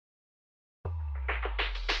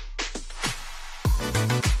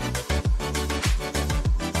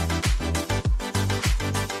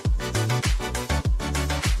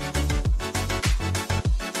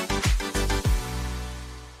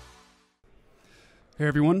Hey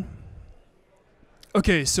everyone.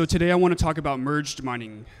 Okay, so today I want to talk about merged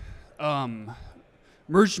mining.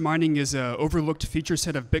 Merged mining is an overlooked feature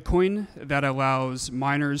set of Bitcoin that allows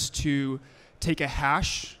miners to take a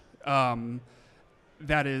hash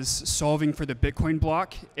that is solving for the Bitcoin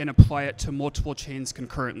block and apply it to multiple chains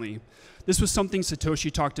concurrently. This was something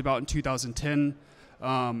Satoshi talked about in 2010.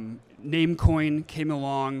 Namecoin came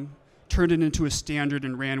along, turned it into a standard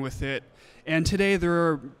and ran with it. And today there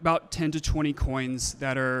are about 10 to 20 coins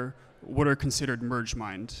that are what are considered merge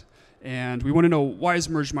mined. And we want to know, why is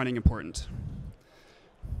merge mining important?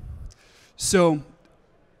 So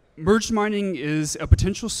merge mining is a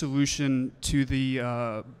potential solution to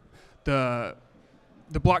the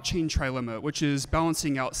blockchain trilemma, which is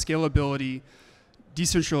balancing out scalability,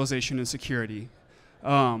 decentralization, and security.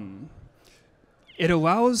 It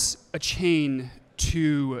allows a chain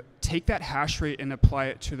to take that hash rate and apply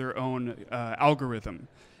it to their own algorithm.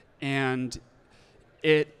 And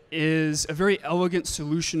it is a very elegant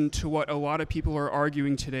solution to what a lot of people are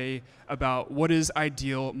arguing today about what is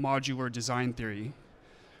ideal modular design theory.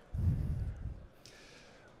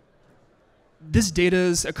 This data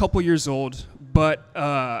is a couple years old, but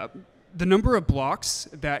the number of blocks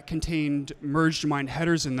that contained merged mined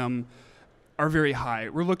headers in them are very high.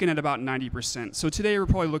 We're looking at about 90%. So today we're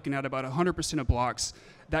probably looking at about 100% of blocks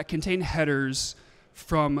that contain headers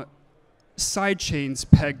from side chains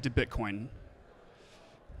pegged to Bitcoin.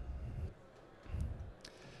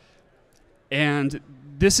 And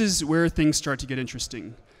this is where things start to get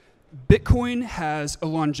interesting. Bitcoin has a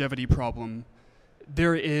longevity problem.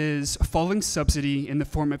 There is a falling subsidy in the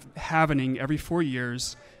form of halvening every 4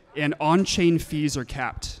 years, and on-chain fees are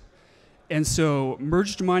capped. And so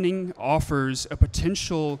merged mining offers a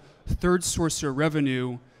potential third source of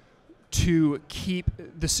revenue to keep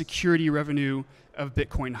the security revenue of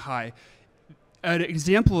Bitcoin high. An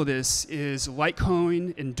example of this is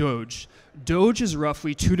Litecoin and Doge. Doge is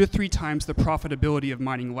roughly 2 to 3 times the profitability of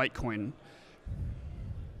mining Litecoin.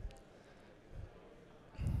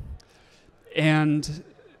 And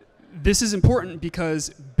this is important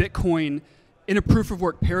because Bitcoin, in a proof of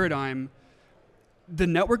work paradigm, the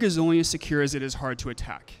network is only as secure as it is hard to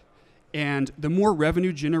attack. And the more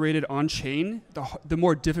revenue generated on chain, the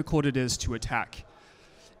more difficult it is to attack.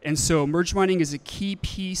 And so merge mining is a key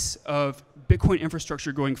piece of Bitcoin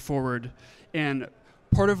infrastructure going forward. And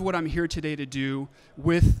part of what I'm here today to do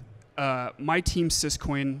with my team,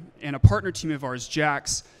 Syscoin, and a partner team of ours,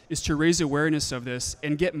 Jax, is to raise awareness of this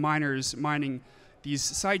and get miners mining these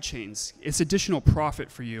side chains. It's additional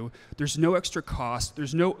profit for you. There's no extra cost.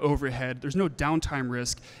 There's no overhead. There's no downtime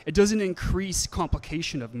risk. It doesn't increase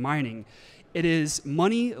complication of mining. It is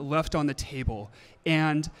money left on the table.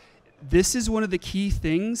 And this is one of the key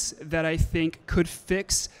things that I think could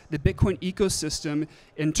fix the Bitcoin ecosystem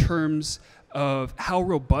in terms of how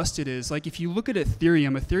robust it is. Like if you look at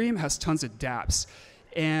Ethereum has tons of dApps.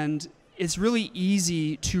 And it's really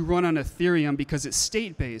easy to run on Ethereum because it's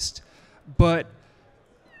state-based. But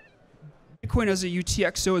Bitcoin as a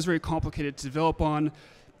UTXO is very complicated to develop on.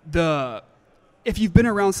 If you've been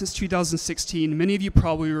around since 2016, many of you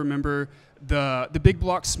probably remember the big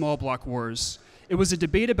block, small block wars. It was a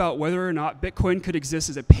debate about whether or not Bitcoin could exist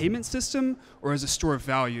as a payment system or as a store of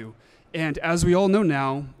value. And as we all know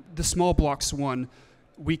now, the small blocks won.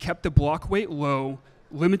 We kept the block weight low,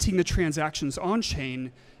 limiting the transactions on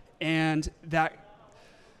chain, and that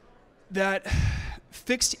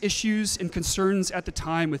fixed issues and concerns at the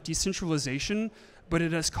time with decentralization, but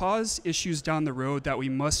it has caused issues down the road that we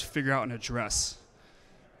must figure out and address.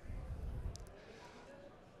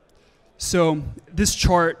 So this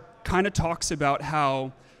chart kind of talks about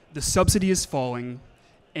how the subsidy is falling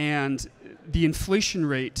and the inflation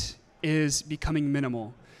rate is becoming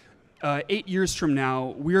minimal. 8 years from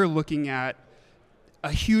now, we're looking at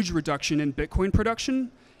a huge reduction in Bitcoin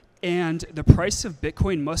production, and the price of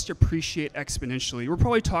Bitcoin must appreciate exponentially. We're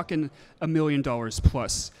probably talking $1 million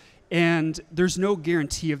plus. And there's no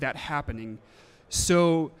guarantee of that happening.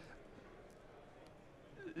 So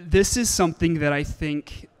this is something that I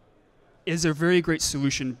think is a very great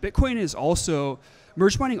solution. Bitcoin is also,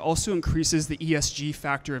 merge mining also increases the ESG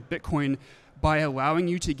factor of Bitcoin by allowing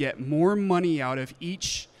you to get more money out of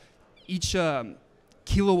each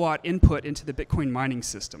kilowatt input into the Bitcoin mining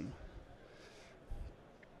system.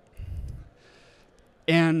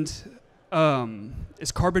 And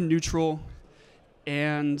it's carbon neutral.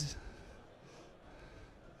 And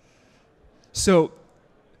so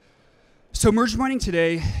merge mining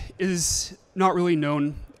today is not really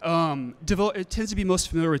known. It tends to be most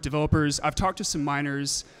familiar with developers. I've talked to some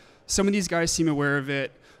miners. Some of these guys seem aware of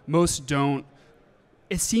it. Most don't.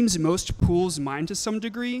 it seems most pools mine to some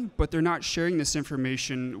degree, but they're not sharing this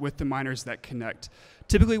information with the miners that connect.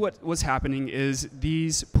 Typically what's happening is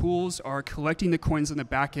these pools are collecting the coins on the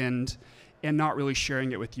back end and not really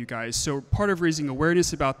sharing it with you guys. So part of raising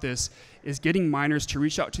awareness about this is getting miners to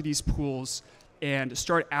reach out to these pools and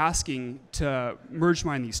start asking to merge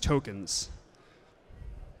mine these tokens.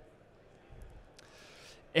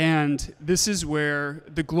 And this is where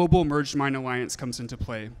the Global Merged Mine Alliance comes into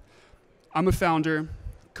play. I'm a founder,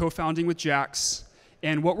 co-founding with Jax,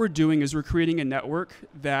 and what we're doing is we're creating a network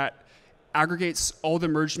that aggregates all the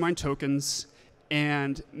merged mine tokens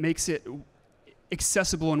and makes it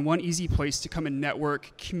accessible in one easy place to come and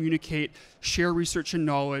network, communicate, share research and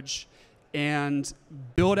knowledge, and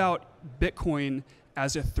build out Bitcoin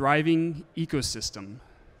as a thriving ecosystem.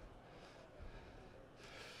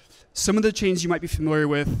 Some of the chains you might be familiar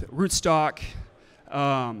with, Rootstock,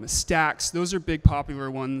 Stacks, those are big popular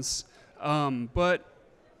ones, but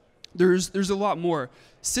there's a lot more.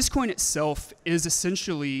 Syscoin itself is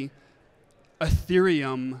essentially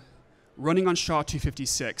Ethereum running on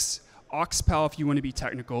SHA-256. Oxpal, if you want to be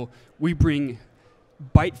technical, we bring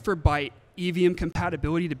byte for byte EVM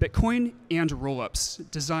compatibility to Bitcoin and rollups,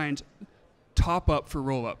 designed top up for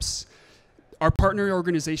rollups. Our partner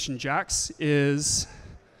organization, Jax, is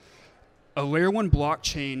a layer 1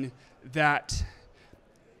 blockchain that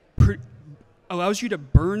allows you to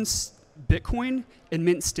burn Bitcoin and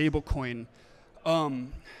mint stablecoin.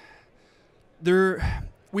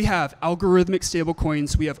 We have algorithmic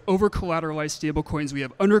stablecoins, we have over-collateralized stablecoins, we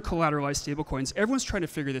have under-collateralized stablecoins. Everyone's trying to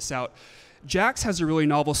figure this out. Jax has a really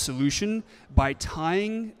novel solution by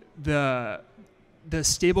tying the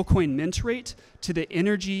stablecoin mint rate to the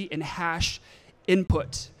energy and hash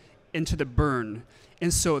input into the burn.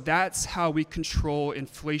 And so that's how we control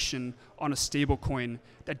inflation on a stablecoin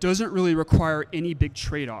that doesn't really require any big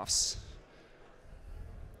trade-offs.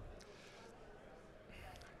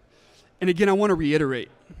 And again, I want to reiterate,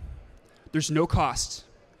 there's no cost.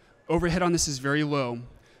 Overhead on this is very low.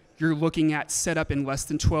 You're looking at setup in less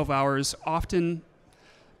than 12 hours, often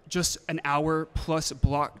just an hour plus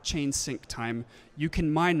blockchain sync time. You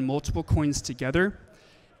can mine multiple coins together,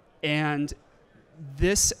 and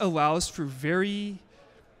this allows for very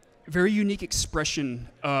unique expression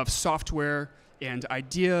of software and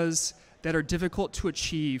ideas that are difficult to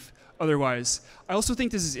achieve otherwise. I also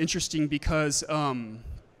think this is interesting because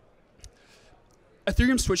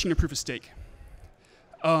Ethereum's switching to proof of stake.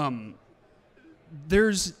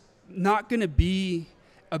 There's not going to be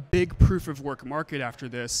a big proof of work market after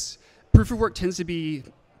this. Proof of work tends to be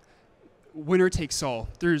winner takes all.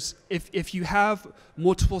 If you have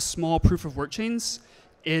multiple small proof of work chains,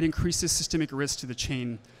 it increases systemic risk to the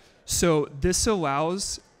chain. So this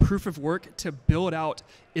allows proof of work to build out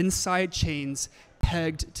inside chains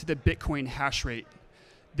pegged to the Bitcoin hash rate.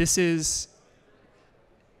 This is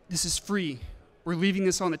free. We're leaving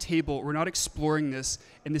this on the table. We're not exploring this,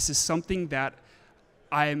 and this is something that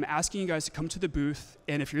I'm asking you guys to come to the booth,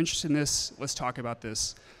 and if you're interested in this, let's talk about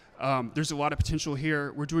this. There's a lot of potential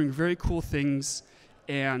here. We're doing very cool things,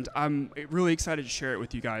 and I'm really excited to share it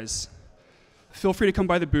with you guys. Feel free to come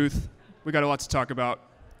by the booth. We got a lot to talk about.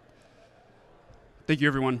 Thank you,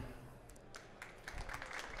 everyone.